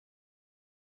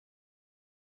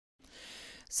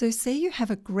So say you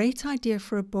have a great idea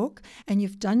for a book and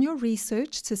you've done your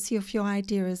research to see if your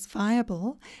idea is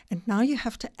viable, and now you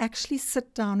have to actually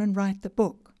sit down and write the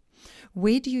book.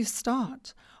 Where do you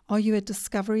start? Are you a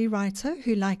discovery writer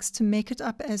who likes to make it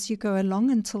up as you go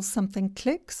along until something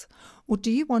clicks? Or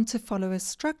do you want to follow a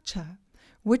structure?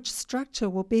 Which structure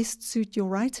will best suit your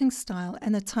writing style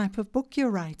and the type of book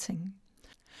you're writing?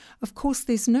 Of course,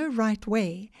 there's no right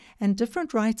way, and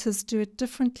different writers do it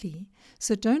differently,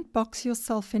 so don't box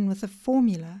yourself in with a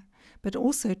formula, but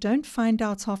also don't find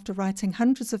out after writing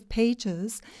hundreds of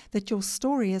pages that your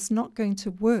story is not going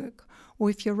to work, or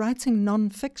if you're writing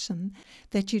non-fiction,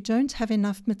 that you don't have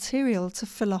enough material to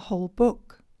fill a whole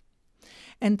book.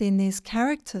 And then there's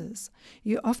characters.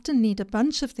 You often need a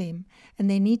bunch of them, and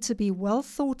they need to be well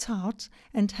thought out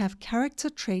and have character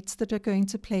traits that are going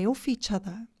to play off each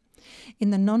other. In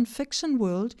the non-fiction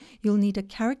world, you'll need a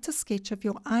character sketch of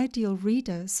your ideal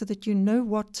reader so that you know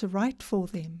what to write for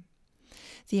them.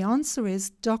 The answer is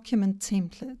document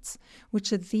templates,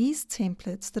 which are these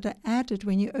templates that are added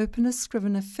when you open a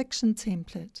Scrivener fiction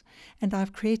template, and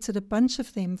I've created a bunch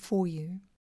of them for you.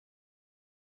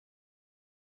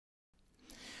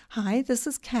 Hi, this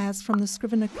is Kaz from the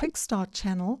Scrivener Quick Start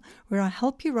channel, where I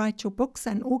help you write your books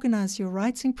and organize your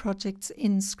writing projects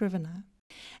in Scrivener.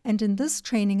 And in this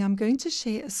training, I'm going to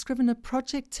share a Scrivener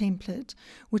project template,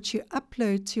 which you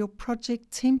upload to your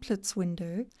project templates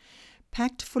window,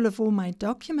 packed full of all my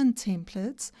document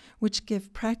templates, which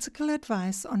give practical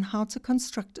advice on how to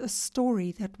construct a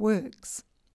story that works.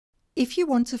 If you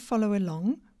want to follow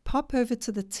along, pop over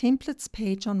to the templates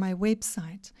page on my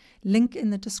website, link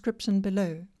in the description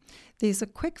below. There's a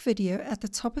quick video at the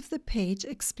top of the page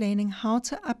explaining how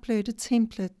to upload a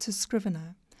template to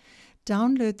Scrivener.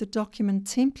 Download the document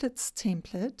templates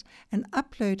template and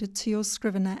upload it to your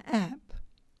Scrivener app.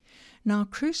 Now,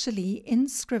 crucially, in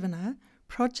Scrivener,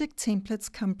 project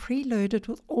templates come preloaded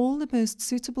with all the most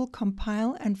suitable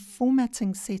compile and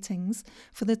formatting settings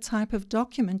for the type of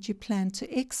document you plan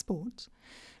to export.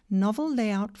 Novel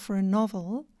layout for a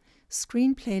novel,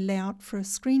 screenplay layout for a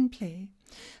screenplay.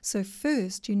 So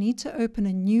first, you need to open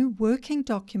a new working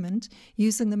document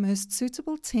using the most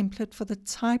suitable template for the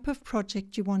type of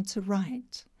project you want to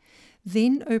write.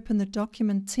 Then open the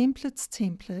document templates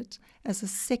template as a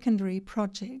secondary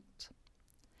project.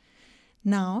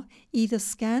 Now, either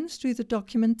scan through the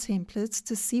document templates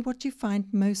to see what you find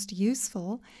most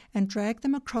useful and drag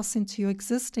them across into your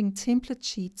existing template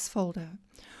sheets folder.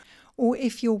 Or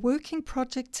if your working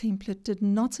project template did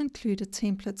not include a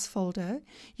templates folder,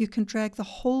 you can drag the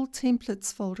whole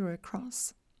templates folder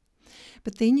across.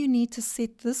 But then you need to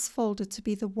set this folder to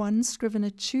be the one Scrivener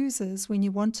chooses when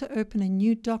you want to open a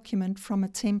new document from a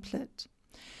template.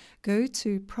 Go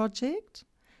to Project,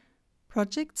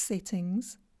 Project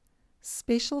Settings,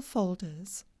 Special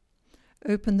Folders.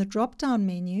 Open the drop-down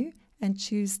menu and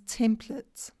choose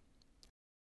Templates.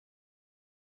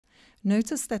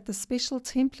 Notice that the Special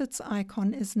Templates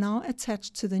icon is now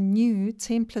attached to the new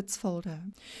Templates folder.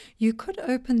 You could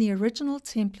open the original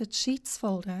Template Sheets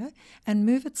folder and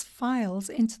move its files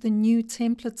into the new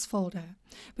Templates folder,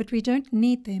 but we don't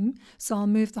need them, so I'll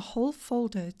move the whole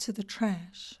folder to the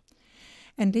trash.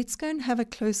 And let's go and have a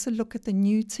closer look at the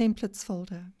new Templates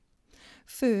folder.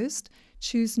 First,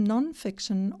 choose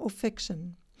non-fiction or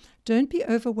fiction. Don't be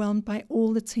overwhelmed by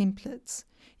all the templates.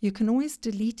 You can always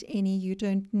delete any you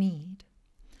don't need.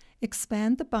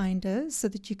 Expand the binder so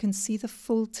that you can see the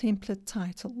full template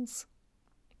titles.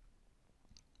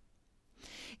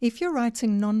 If you're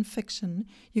writing non-fiction,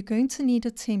 you're going to need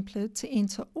a template to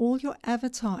enter all your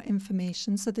avatar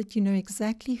information so that you know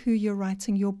exactly who you're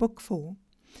writing your book for.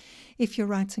 If you're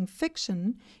writing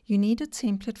fiction, you need a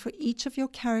template for each of your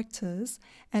characters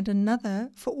and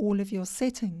another for all of your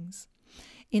settings.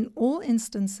 In all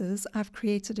instances, I've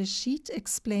created a sheet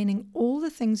explaining all the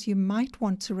things you might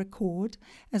want to record,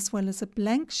 as well as a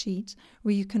blank sheet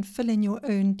where you can fill in your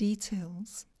own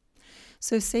details.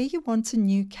 So say you want a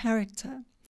new character.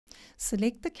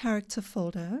 Select the character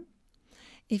folder.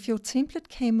 If your template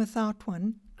came without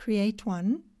one, create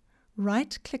one,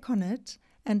 right-click on it,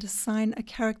 and assign a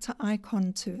character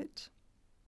icon to it.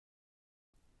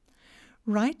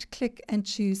 Right-click and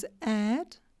choose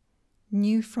Add,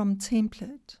 New from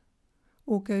Template,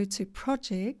 or go to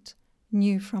Project,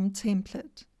 New from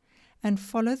Template, and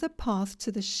follow the path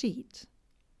to the sheet.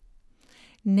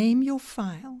 Name your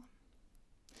file.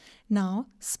 Now,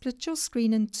 split your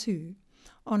screen in two.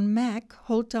 On Mac,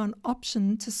 hold down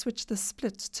Option to switch the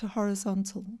split to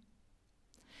horizontal.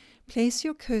 Place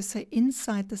your cursor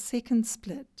inside the second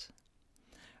split.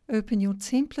 Open your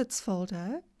Templates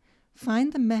folder,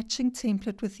 find the matching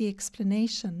template with the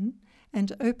explanation,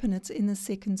 and open it in the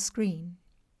second screen.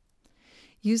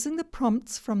 Using the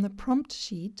prompts from the prompt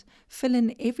sheet, fill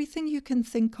in everything you can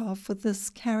think of for this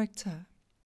character.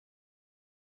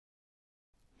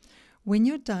 When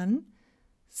you're done,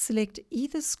 select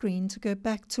either screen to go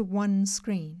back to one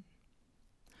screen.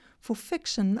 For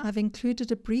fiction, I've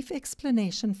included a brief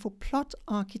explanation for plot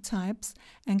archetypes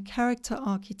and character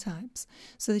archetypes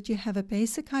so that you have a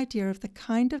basic idea of the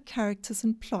kind of characters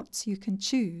and plots you can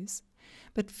choose,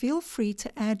 but feel free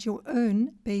to add your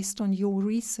own based on your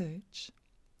research.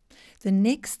 The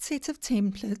next set of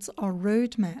templates are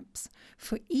roadmaps.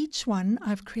 For each one,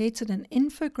 I've created an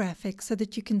infographic so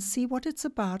that you can see what it's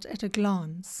about at a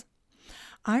glance.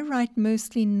 I write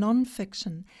mostly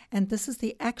non-fiction, and this is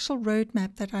the actual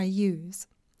roadmap that I use.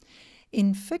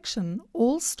 In fiction,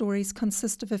 all stories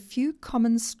consist of a few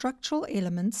common structural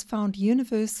elements found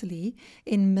universally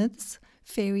in myths,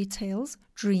 fairy tales,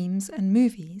 dreams, and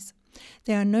movies.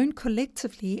 They are known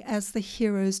collectively as the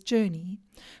hero's journey.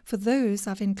 For those,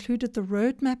 I've included the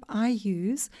roadmap I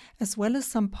use, as well as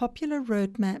some popular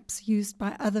roadmaps used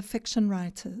by other fiction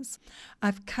writers.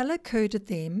 I've color-coded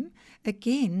them,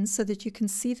 again, so that you can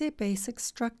see their basic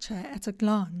structure at a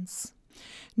glance.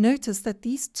 Notice that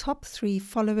these top three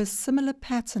follow a similar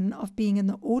pattern of being in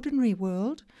the ordinary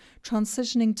world,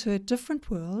 transitioning to a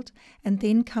different world, and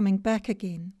then coming back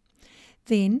again.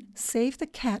 Then, Save the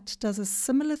Cat does a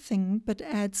similar thing but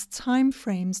adds time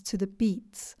frames to the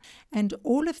beats, and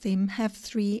all of them have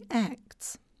 3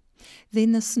 acts.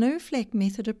 Then the Snowflake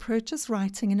Method approaches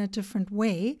writing in a different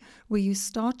way, where you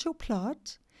start your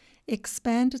plot,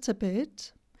 expand it a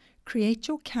bit, create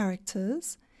your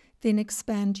characters, then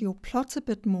expand your plot a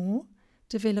bit more,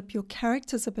 develop your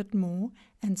characters a bit more,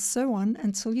 and so on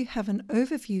until you have an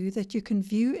overview that you can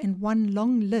view in one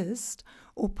long list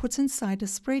or put inside a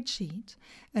spreadsheet.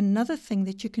 Another thing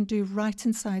that you can do right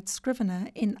inside Scrivener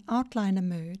in outliner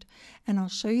mode, and I'll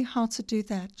show you how to do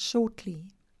that shortly.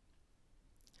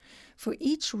 For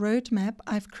each roadmap,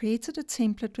 I've created a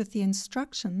template with the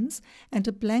instructions and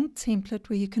a blank template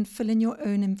where you can fill in your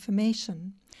own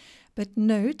information. But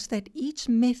note that each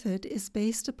method is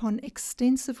based upon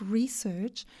extensive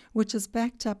research, which is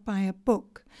backed up by a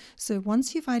book. So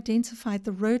once you've identified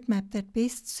the roadmap that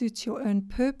best suits your own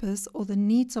purpose or the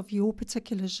needs of your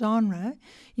particular genre,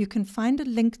 you can find a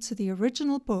link to the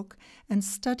original book and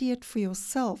study it for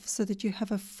yourself so that you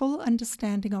have a full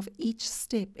understanding of each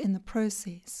step in the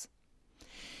process.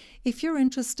 If you're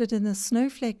interested in the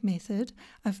Snowflake method,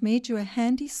 I've made you a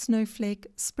handy Snowflake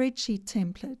spreadsheet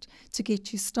template to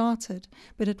get you started,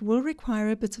 but it will require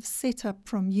a bit of setup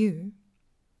from you.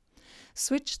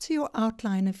 Switch to your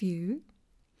outliner view.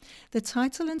 The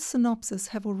title and synopsis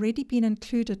have already been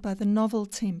included by the novel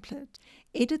template.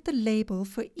 Edit the label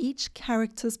for each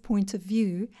character's point of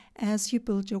view as you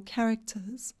build your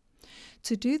characters.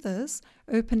 To do this,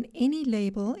 open any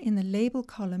label in the label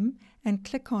column and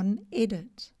click on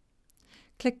Edit.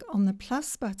 Click on the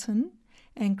plus button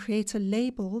and create a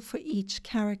label for each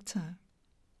character.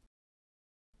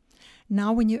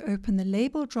 Now when you open the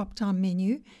label drop-down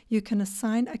menu, you can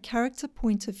assign a character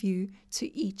point of view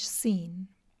to each scene.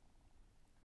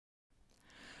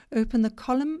 Open the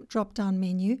column drop-down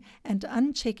menu and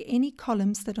uncheck any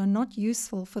columns that are not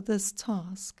useful for this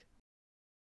task.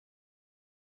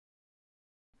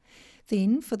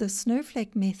 Then, for the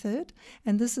Snowflake method,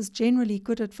 and this is generally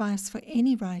good advice for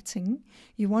any writing,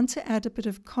 you want to add a bit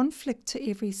of conflict to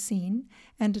every scene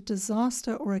and a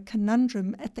disaster or a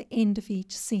conundrum at the end of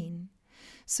each scene.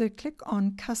 So click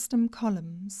on Custom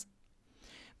Columns.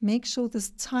 Make sure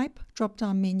this Type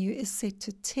drop-down menu is set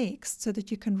to text so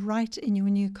that you can write in your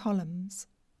new columns.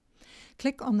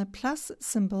 Click on the plus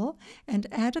symbol and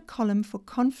add a column for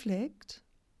conflict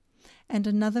and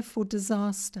another for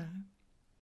disaster.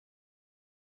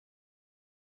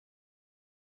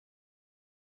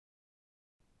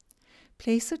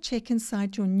 Place a check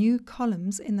inside your new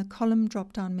columns in the column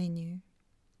drop-down menu.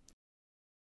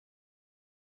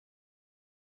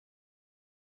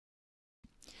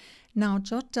 Now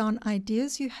jot down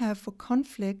ideas you have for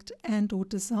conflict and or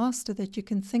disaster that you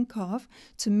can think of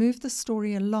to move the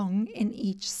story along in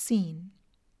each scene.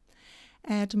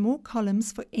 Add more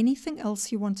columns for anything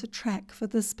else you want to track for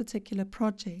this particular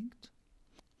project.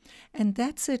 And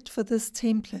that's it for this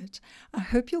template. I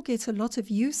hope you'll get a lot of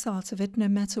use out of it no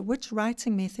matter which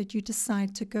writing method you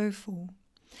decide to go for.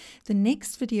 The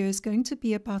next video is going to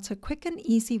be about a quick and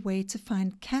easy way to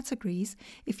find categories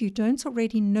if you don't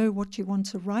already know what you want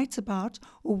to write about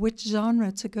or which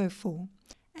genre to go for.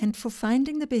 And for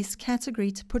finding the best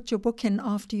category to put your book in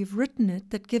after you've written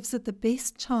it that gives it the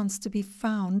best chance to be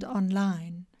found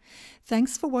online.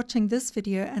 Thanks for watching this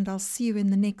video, and I'll see you in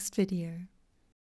the next video.